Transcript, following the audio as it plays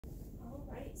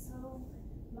Alright, so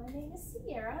my name is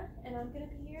Sierra, and I'm going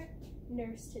to be your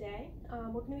nurse today.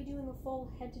 We're going to be doing a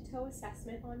full head-to-toe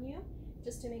assessment on you,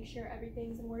 just to make sure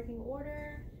everything's in working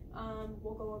order.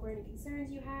 We'll go over any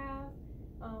concerns you have,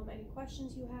 any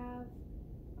questions you have,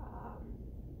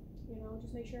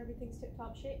 just make sure everything's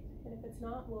tip-top shape, and if it's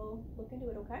not, we'll look into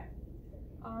it, okay?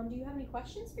 Do you have any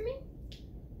questions for me?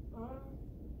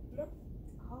 No.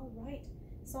 Alright,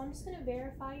 so I'm just going to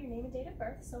verify your name and date of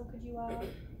birth, so could you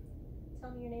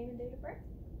tell me your name and date of birth?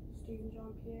 Stephen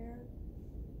John Pierre,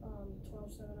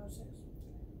 12706.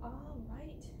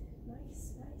 Alright,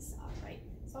 nice. Alright,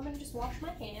 so I'm going to just wash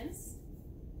my hands,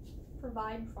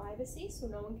 provide privacy so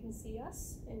no one can see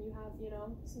us, and you have,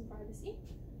 some privacy.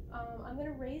 I'm going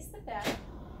to raise the bed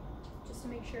just to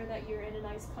make sure that you're in a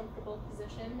nice comfortable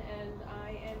position and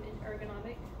I am in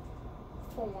ergonomic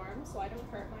form so I don't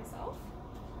hurt myself.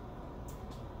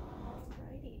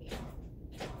 Alrighty.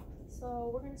 So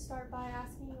we're going to start by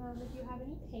asking if you have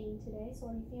any pain today. So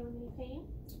are you feeling any pain?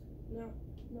 No.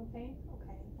 No pain?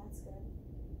 Okay, that's good.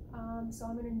 So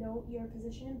I'm going to note your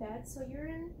position in bed. So you're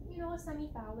in, a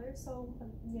semi-Fowler, so, it's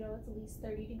at least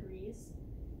 30 degrees.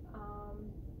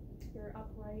 You're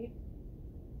upright,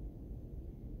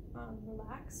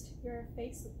 relaxed. Your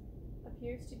face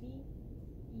appears to be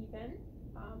even.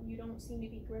 You don't seem to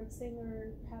be grimacing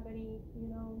or have any,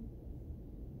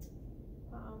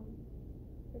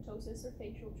 ptosis or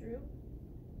facial droop.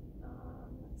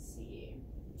 Let's see.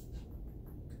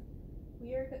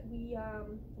 We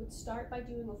would start by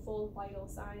doing a full vital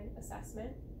sign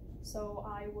assessment. So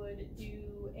I would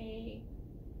do a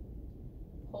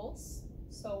pulse.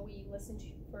 So we listen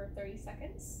for 30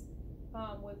 seconds.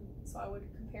 So I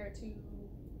would compare it to,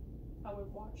 I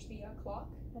would watch the clock,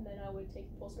 and then I would take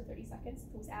the pulse for 30 seconds.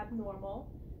 If it was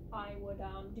abnormal, I would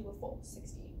do a full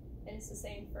 60. And it's the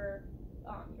same for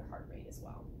your heart rate as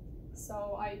well.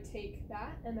 So I take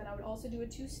that, and then I would also do a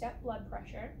 2-step blood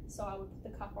pressure. So I would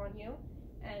put the cuff on you,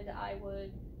 and I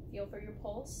would feel for your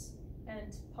pulse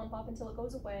and pump up until it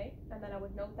goes away. And then I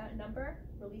would note that number,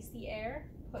 release the air,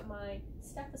 put my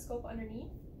stethoscope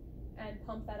underneath, and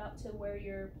pump that up to where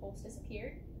your pulse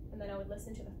disappeared. And then I would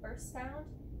listen to the first sound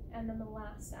and then the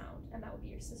last sound, and that would be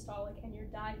your systolic and your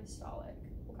diastolic.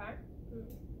 Okay?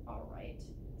 All right.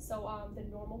 So the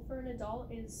normal for an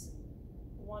adult is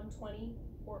 120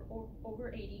 or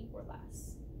over 80 or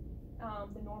less.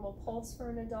 The normal pulse for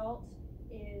an adult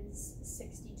is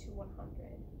 60 to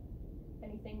 100.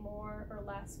 Anything more or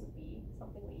less would be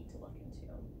something we need to look into.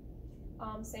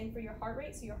 Same for your heart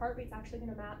rate. So your heart rate's actually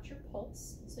going to match your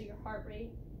pulse. So your heart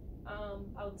rate, I'll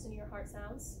listen to your heart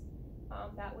sounds.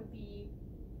 That would be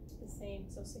the same,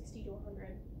 so 60 to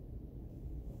 100.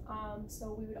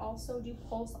 So we would also do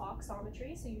pulse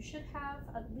oximetry. So you should have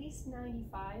at least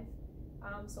 95.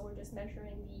 So we're just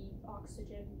measuring the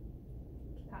oxygen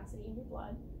capacity in your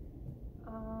blood.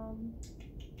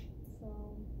 So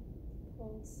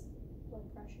pulse, blood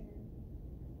pressure.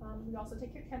 We also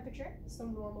take your temperature. So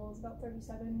normal is about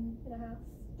 37.5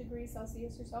 degrees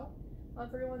Celsius or so. For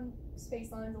everyone,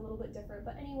 baseline is a little bit different,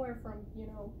 but anywhere from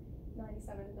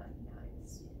 97 to 99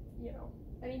 is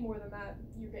any more than that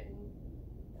you're getting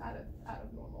out of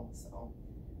normal. So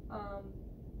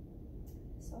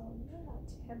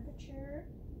temperature,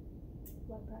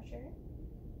 blood pressure,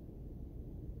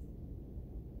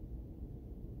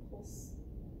 pulse,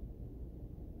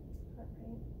 heart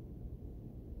rate,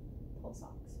 pulse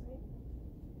ox, right?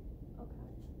 Okay.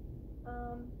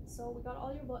 So we got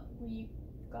all your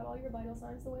vital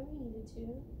signs the way we needed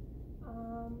to.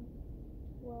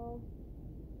 We'll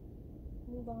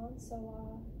move on.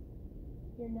 So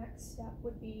your next step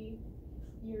would be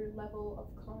your level of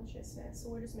consciousness. So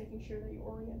we're just making sure that you're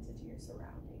oriented to your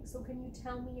surroundings. So can you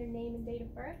tell me your name and date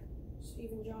of birth?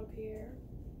 Stephen John Pierre,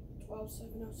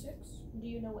 12706. Do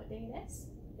you know what day it is?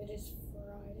 It is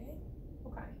Friday.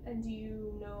 Okay. And do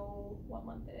you know what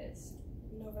month it is?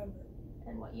 November.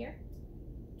 And what year?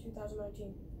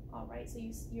 2019. All right. So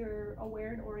you're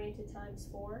aware and oriented times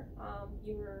 4.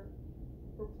 You're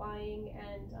replying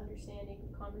and understanding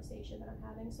the conversation that I'm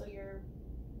having. So your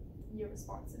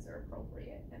responses are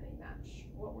appropriate and they match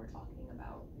what we're talking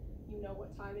about. You know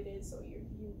what time it is, so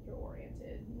you're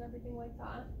oriented and everything like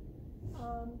that.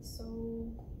 So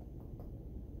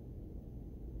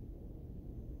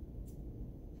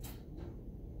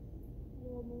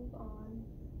we'll move on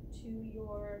to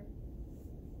your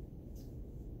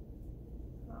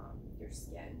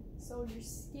skin. So your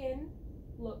skin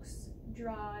looks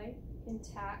dry,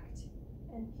 intact,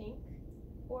 and pink,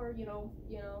 or your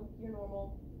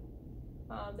normal.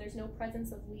 There's no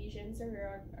presence of lesions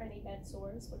or any bed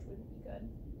sores, which wouldn't be good.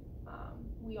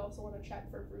 We also want to check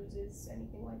for bruises,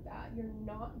 anything like that. You're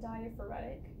not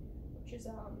diaphoretic, which is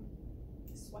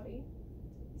sweaty.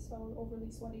 So overly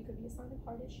sweaty could be a sign of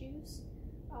heart issues.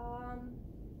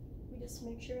 We just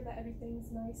make sure that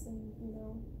everything's nice and, you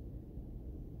know,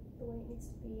 the way it needs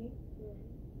to be.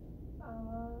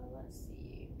 Let's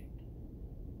see.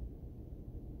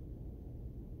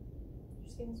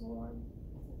 Your skin's warm.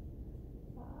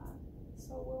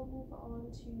 So we'll move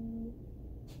on to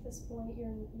this point,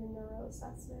 your neuro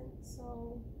assessment.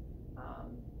 So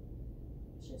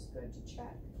it's just good to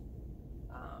check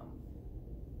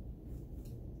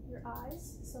your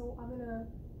eyes. So I'm gonna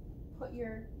put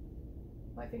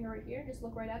my finger right here, just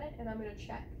look right at it, and I'm gonna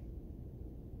check.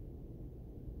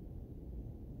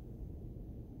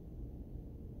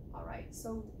 All right,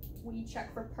 so we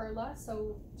check for perla,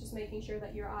 so just making sure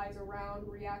that your eyes are round,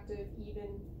 reactive,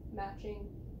 even, matching,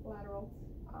 lateral.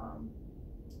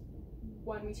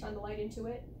 When we shine the light into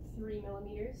it, 3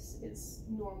 millimeters is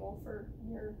normal for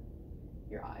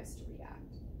your eyes to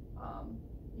react.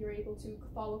 You're able to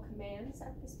follow commands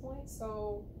at this point,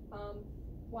 so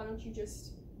why don't you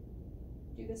just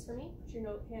do this for me? Put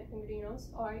your hand finger to your nose.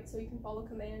 All right, so you can follow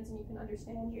commands and you can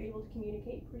understand. You're able to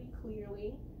communicate pretty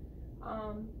clearly.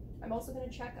 I'm also going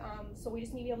to check, so we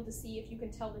just need to be able to see if you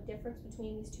can tell the difference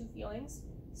between these two feelings.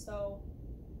 So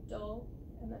dull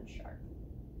and then sharp.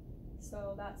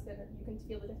 So that's good. You can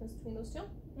feel the difference between those two?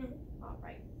 Mm-hmm. All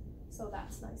right. So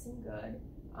that's nice and good.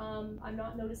 I'm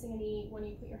not noticing any, when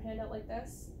you put your hand out like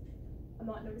this, I'm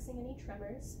not noticing any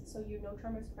tremors. So no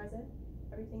tremors present.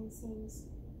 Everything seems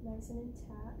nice and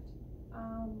intact.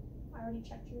 I already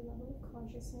checked your level of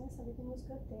consciousness. Everything was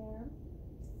good there.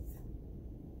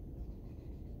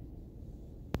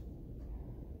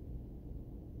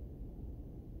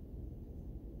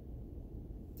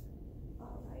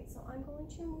 So I'm going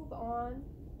to move on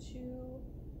to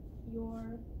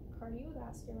your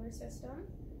cardiovascular system.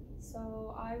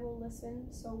 So I will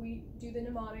listen. So we do the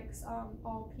mnemonics.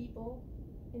 All people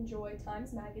enjoy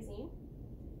Times Magazine.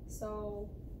 So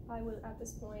I will at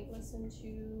this point listen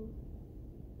to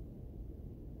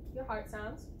your heart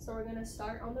sounds. So we're going to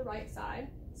start on the right side.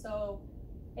 So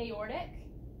aortic,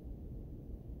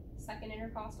 second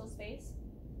intercostal space,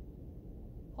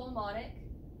 pulmonic,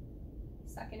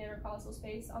 second intercostal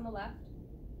space on the left,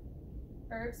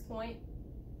 Erb's point,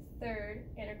 third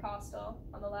intercostal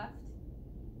on the left,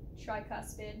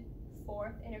 tricuspid,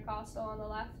 fourth intercostal on the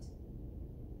left,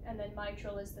 and then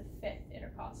mitral is the fifth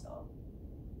intercostal.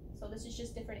 So this is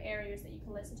just different areas that you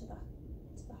can listen to the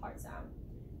heart sound.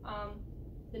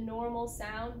 The normal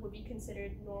sound would be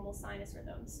considered normal sinus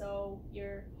rhythm. So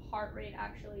your heart rate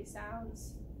actually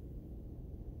sounds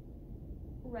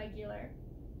regular.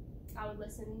 I would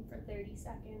listen for 30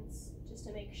 seconds just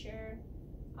to make sure.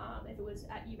 If it was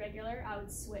at irregular, I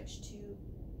would switch to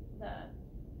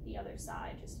the other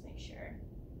side just to make sure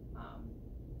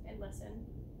and listen.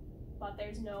 But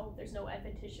there's no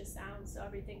adventitious sound, so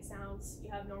everything sounds. You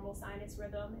have normal sinus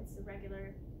rhythm. It's a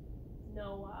regular,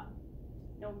 no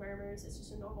murmurs. It's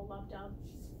just a normal love dub.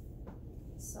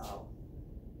 So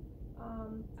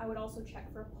I would also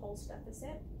check for a pulse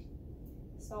deficit.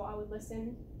 So I would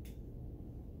listen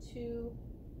to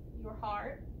your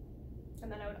heart,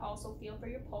 and then I would also feel for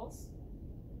your pulse,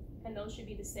 and those should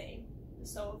be the same.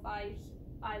 So if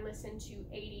I listen to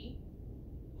 80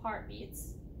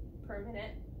 heartbeats per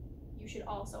minute, you should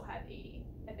also have 80.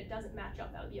 If it doesn't match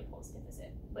up, that would be a pulse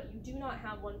deficit. But you do not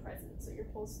have one present, so your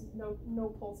pulse, no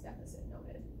pulse deficit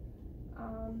noted.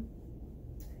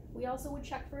 We also would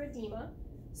check for edema.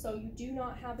 So you do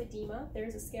not have edema.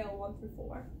 There's a scale 1 through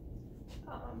 4.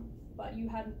 But you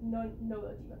have no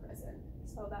edema present,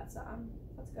 so that's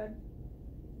good.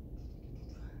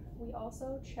 We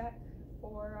also check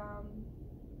for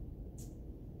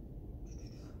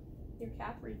your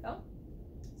cap refill.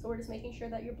 So we're just making sure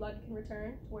that your blood can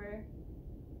return to where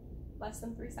less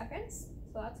than 3 seconds,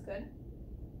 so that's good.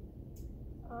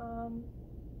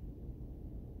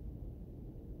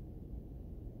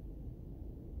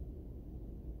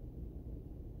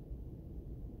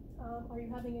 Are you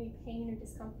having any pain or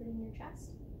discomfort in your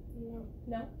chest? No.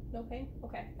 No? No pain?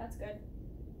 Okay, that's good.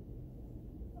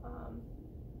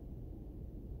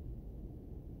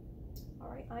 All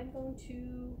right, I'm going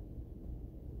to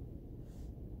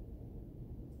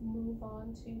move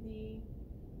on to the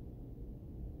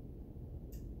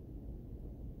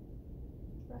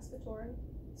respiratory.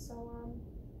 So,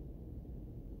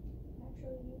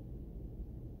 actually,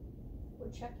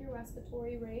 we'll check your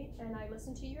respiratory rate, and I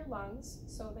listen to your lungs.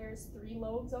 So there's 3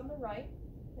 lobes on the right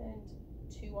and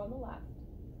 2 on the left.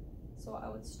 So I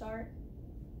would start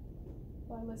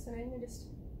by listening and just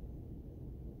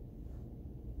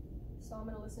So I'm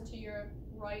gonna listen to your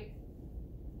right.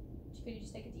 Could you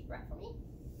just take a deep breath for me?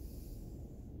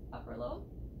 Upper low.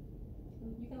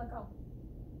 You can let go.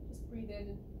 Just breathe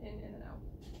in and out.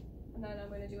 And then I'm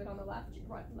gonna do it on the left,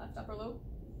 right, left upper lobe.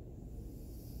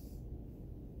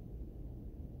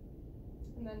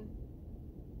 And then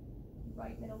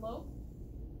right middle lobe.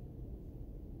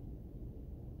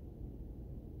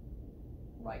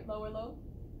 Right lower lobe.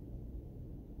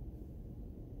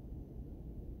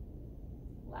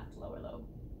 Left lower lobe.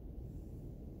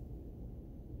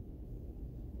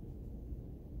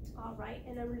 All right,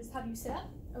 and then we'll just have you sit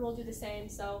up, and we'll do the same.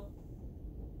 So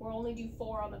we'll only do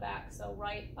 4 on the back. So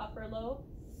right upper lobe,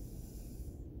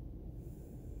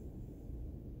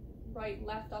 right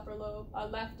left upper lobe,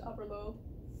 left upper lobe,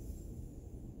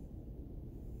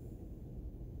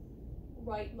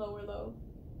 right lower lobe,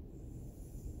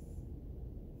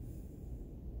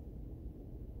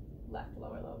 left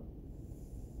lower lobe.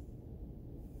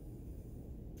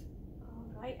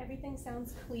 All right, everything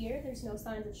sounds clear. There's no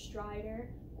signs of stridor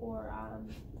or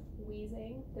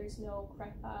wheezing. There's no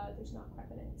there's not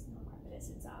crepitus. It's not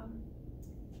crepitus. It's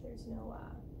there's no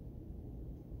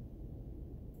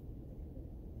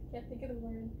can't think of the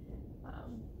word.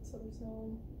 So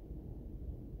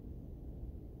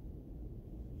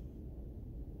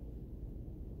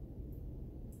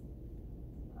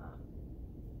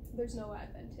there's no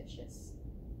adventitious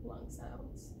lung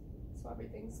sounds. So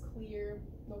everything's clear,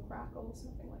 no crackles,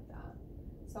 nothing like that.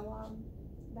 So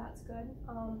that's good.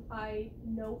 I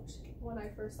note when I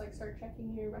first start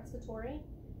checking your respiratory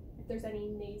if there's any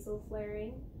nasal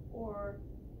flaring or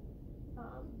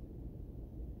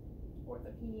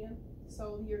orthopnea.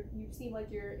 So you seem like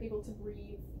you're able to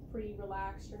breathe pretty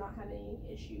relaxed. You're not having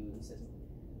any issues.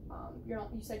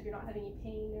 You said you're not having any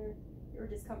pain or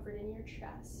discomfort in your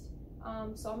chest.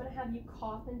 So I'm gonna have you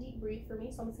cough and deep breathe for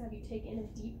me. So I'm just gonna have you take in a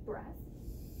deep breath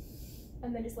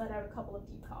and then just let out a couple of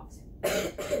deep coughs.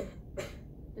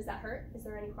 Does that hurt? Is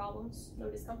there any problems? No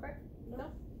discomfort?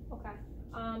 No? Okay.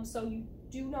 So you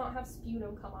do not have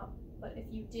sputum come up, but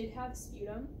if you did have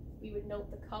sputum, we would note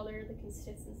the color, the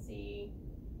consistency,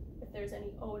 if there's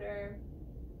any odor,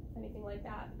 anything like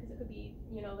that, because it could be,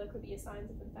 there could be a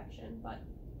signs of infection, but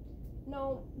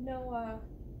no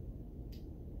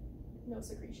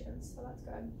secretions, so that's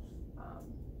good.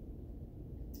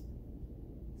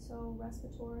 So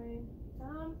respiratory,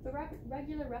 the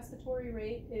regular respiratory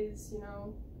rate is,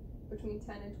 between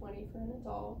 10 and 20 for an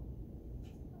adult.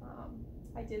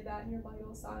 I did that in your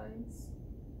vital signs,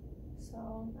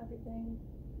 so everything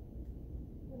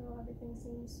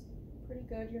seems pretty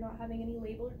good. You're not having any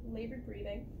labored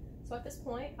breathing. So at this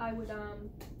point, I'd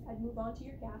move on to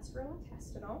your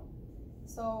gastrointestinal.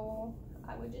 So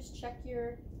I would just check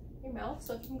your mouth.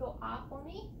 So if you can go for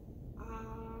me.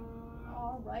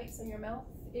 All right. So your mouth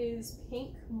is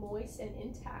pink, moist, and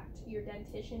intact. Your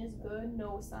dentition is good.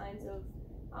 No signs of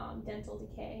dental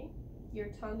decay. Your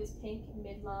tongue is pink,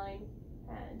 midline,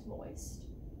 and moist.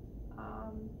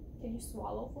 Can you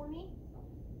swallow for me?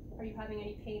 Are you having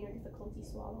any pain or difficulty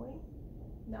swallowing?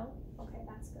 No? Okay,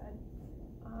 that's good.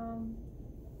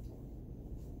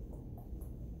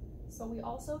 So we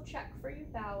also check for your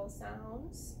vowel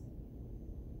sounds,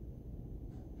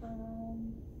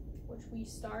 which we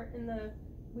start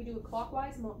we do a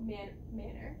clockwise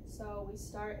manner. So we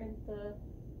start in the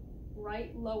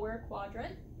right lower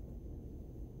quadrant,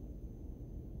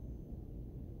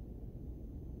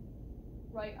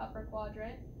 right upper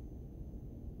quadrant,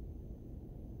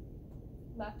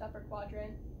 left upper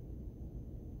quadrant,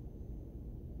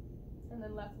 and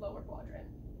then left lower quadrant.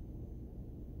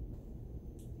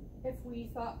 If we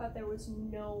thought that there was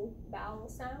no vowel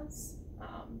sounds,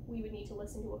 we would need to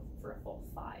listen to it for a full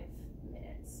 5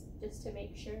 minutes just to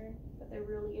make sure that there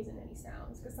really isn't any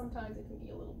sounds, because sometimes it can be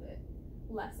a little bit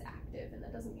less active, and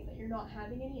that doesn't mean that you're not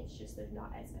having any, it's just there's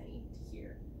not as many to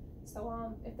hear.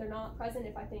 So if they're not present,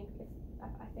 if I think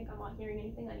I'm not hearing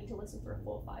anything, I need to listen for a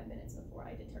full 5 minutes before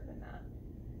I determine that.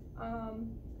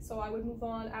 So I would move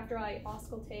on after I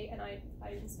auscultate and I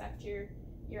inspect your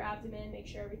abdomen, make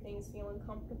sure everything's feeling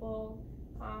comfortable.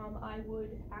 I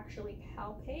would actually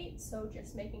palpate, so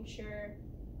just making sure,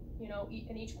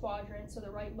 in each quadrant, so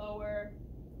the right lower,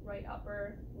 right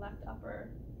upper, left upper,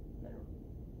 and then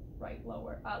right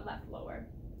lower, left lower.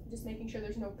 Just making sure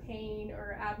there's no pain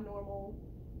or abnormal,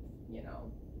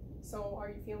 So are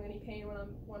you feeling any pain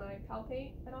when I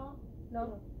palpate at all?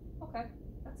 No? Okay,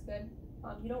 that's good.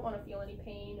 You don't want to feel any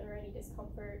pain or any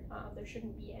discomfort. There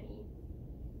shouldn't be any,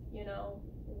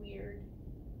 weird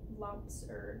lumps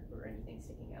or anything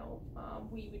sticking out.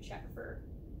 We would check for,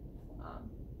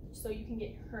 so you can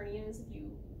get hernias if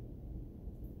you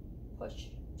push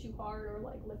too hard or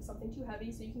like lift something too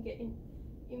heavy. So you can get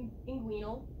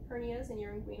inguinal hernias in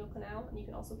your inguinal canal, and you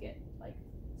can also get like,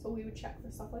 so we would check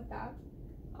for stuff like that.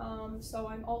 So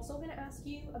I'm also going to ask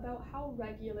you about how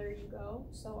regular you go.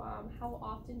 So how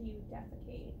often do you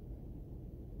defecate?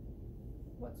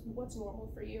 What's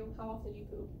normal for you? How often do you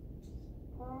poop?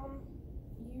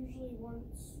 Usually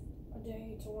once a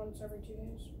day to once every 2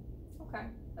 days. Okay,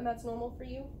 and that's normal for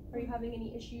you? Are you having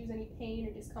any issues, any pain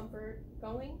or discomfort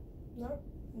going? No.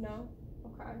 No?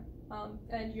 Okay.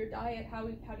 And your diet, how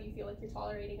do you feel like you're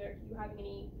tolerating, or are you having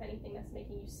anything that's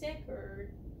making you sick,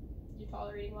 or you're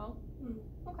tolerating well?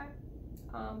 Okay.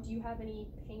 Do you have any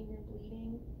pain or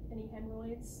bleeding? Any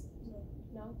hemorrhoids?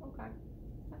 No? Okay.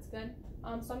 That's good.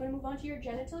 So I'm going to move on to your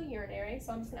genital urinary.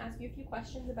 So I'm just going to ask you a few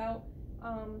questions about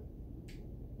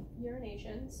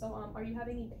urination. So are you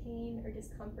having any pain or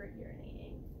discomfort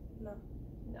urinating? No.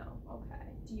 No? Okay.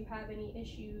 Do you have any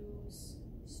issues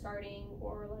starting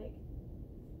or like,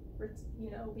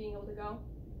 being able to go?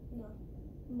 No.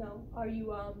 No. Are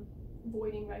you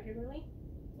voiding regularly?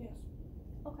 Yes.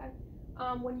 Okay.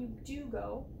 When you do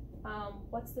go,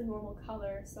 what's the normal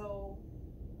color? So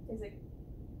is it,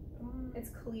 it's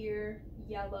clear,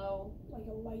 yellow? Like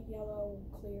a light yellow,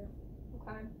 clear.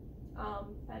 Okay.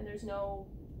 And there's no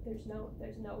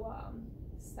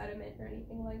sediment or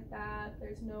anything like that.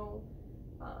 There's no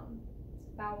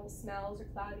foul smells or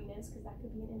cloudiness, because that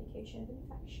could be an indication of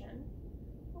infection.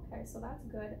 Okay, so that's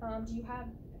good. Do you have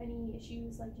any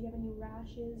issues, like do you have any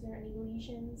rashes or any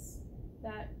lesions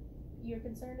that you're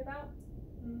concerned about?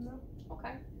 No.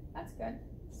 Okay, that's good.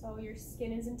 So your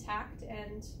skin is intact,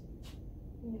 and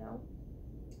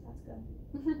that's good.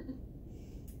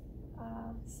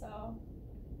 So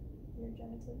your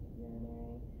genital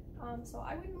urinary. So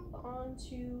I would move on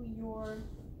to your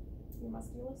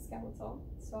musculoskeletal.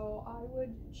 So I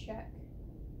would check.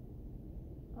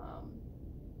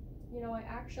 I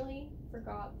actually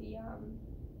forgot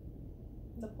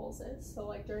the pulses. So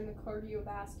like during the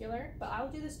cardiovascular, but I'll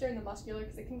do this during the muscular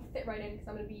because it can fit right in, because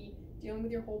I'm going to be dealing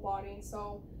with your whole body.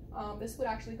 So this would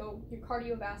actually go your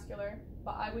cardiovascular,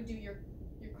 but I would do your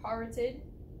carotid,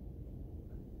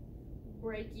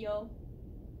 brachial,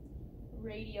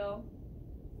 radial,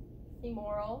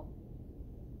 femoral,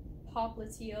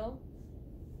 popliteal,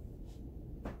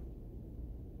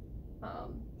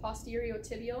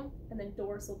 posteriotibial, and then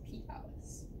dorsal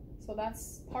pectoralis. So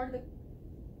that's part of the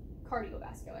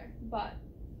cardiovascular, but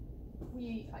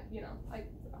I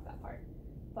forgot that part.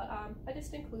 But I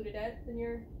just included it in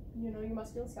your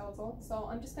musculoskeletal. So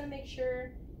I'm just gonna make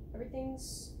sure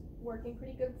everything's working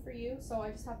pretty good for you. So I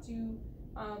just have to,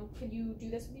 can you do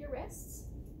this with your wrists?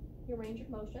 Your range of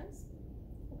motions.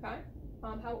 Okay.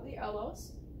 How about with your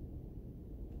elbows?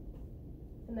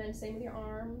 And then same with your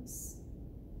arms.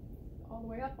 All the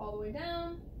way up, all the way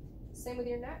down. Same with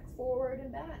your neck, forward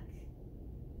and back.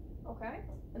 Okay.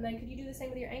 And then could you do the same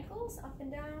with your ankles, up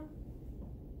and down?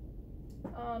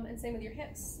 And same with your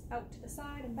hips, out to the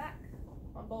side and back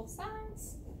on both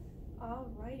sides.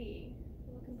 Alrighty,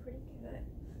 looking pretty good.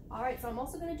 Alright, so I'm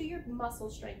also gonna do your muscle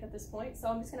strength at this point. So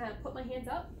I'm just gonna put my hands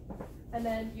up, and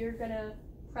then you're gonna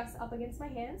press up against my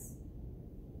hands.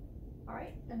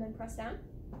 Alright, and then press down.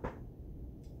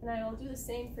 And I'll do the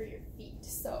same for your feet.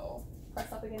 So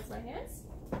press up against my hands,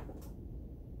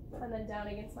 and then down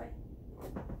against my.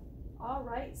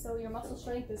 Alright, so your muscle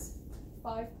strength is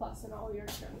 5+ in all your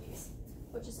extremities,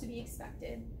 which is to be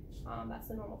expected. That's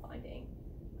the normal finding.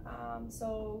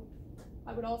 So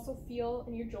I would also feel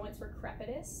in your joints for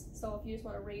crepitus. So if you just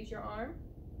want to raise your arm,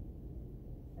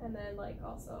 and then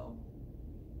also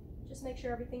just make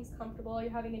sure everything's comfortable. Are you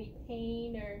having any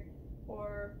pain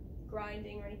or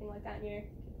grinding or anything like that in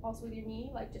also with your knee?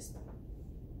 Like just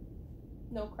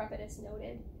no crepitus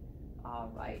noted.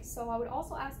 Alright, so I would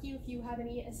also ask you if you have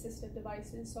any assistive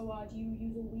devices. So do you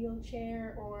use a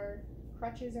wheelchair or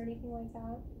crutches or anything like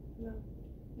that? No.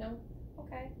 No?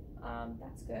 Okay,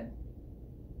 that's good.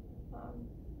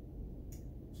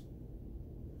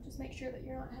 Just make sure that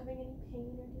you're not having any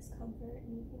pain or discomfort,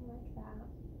 anything like that.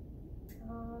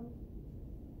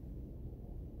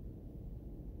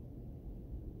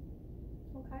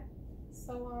 Okay,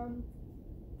 so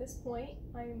at this point,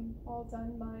 I'm all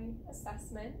done my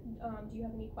assessment. Do you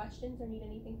have any questions or need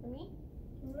anything from me?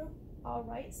 No.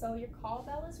 Alright, so your call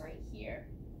bell is right here.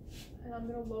 And I'm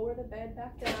going to lower the bed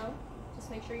back down. Just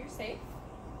make sure you're safe.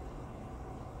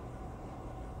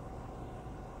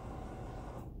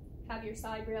 Have your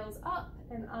side rails up,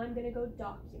 and I'm going to go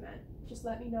document. Just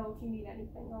let me know if you need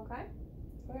anything, okay?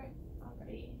 Okay.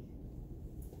 Alrighty.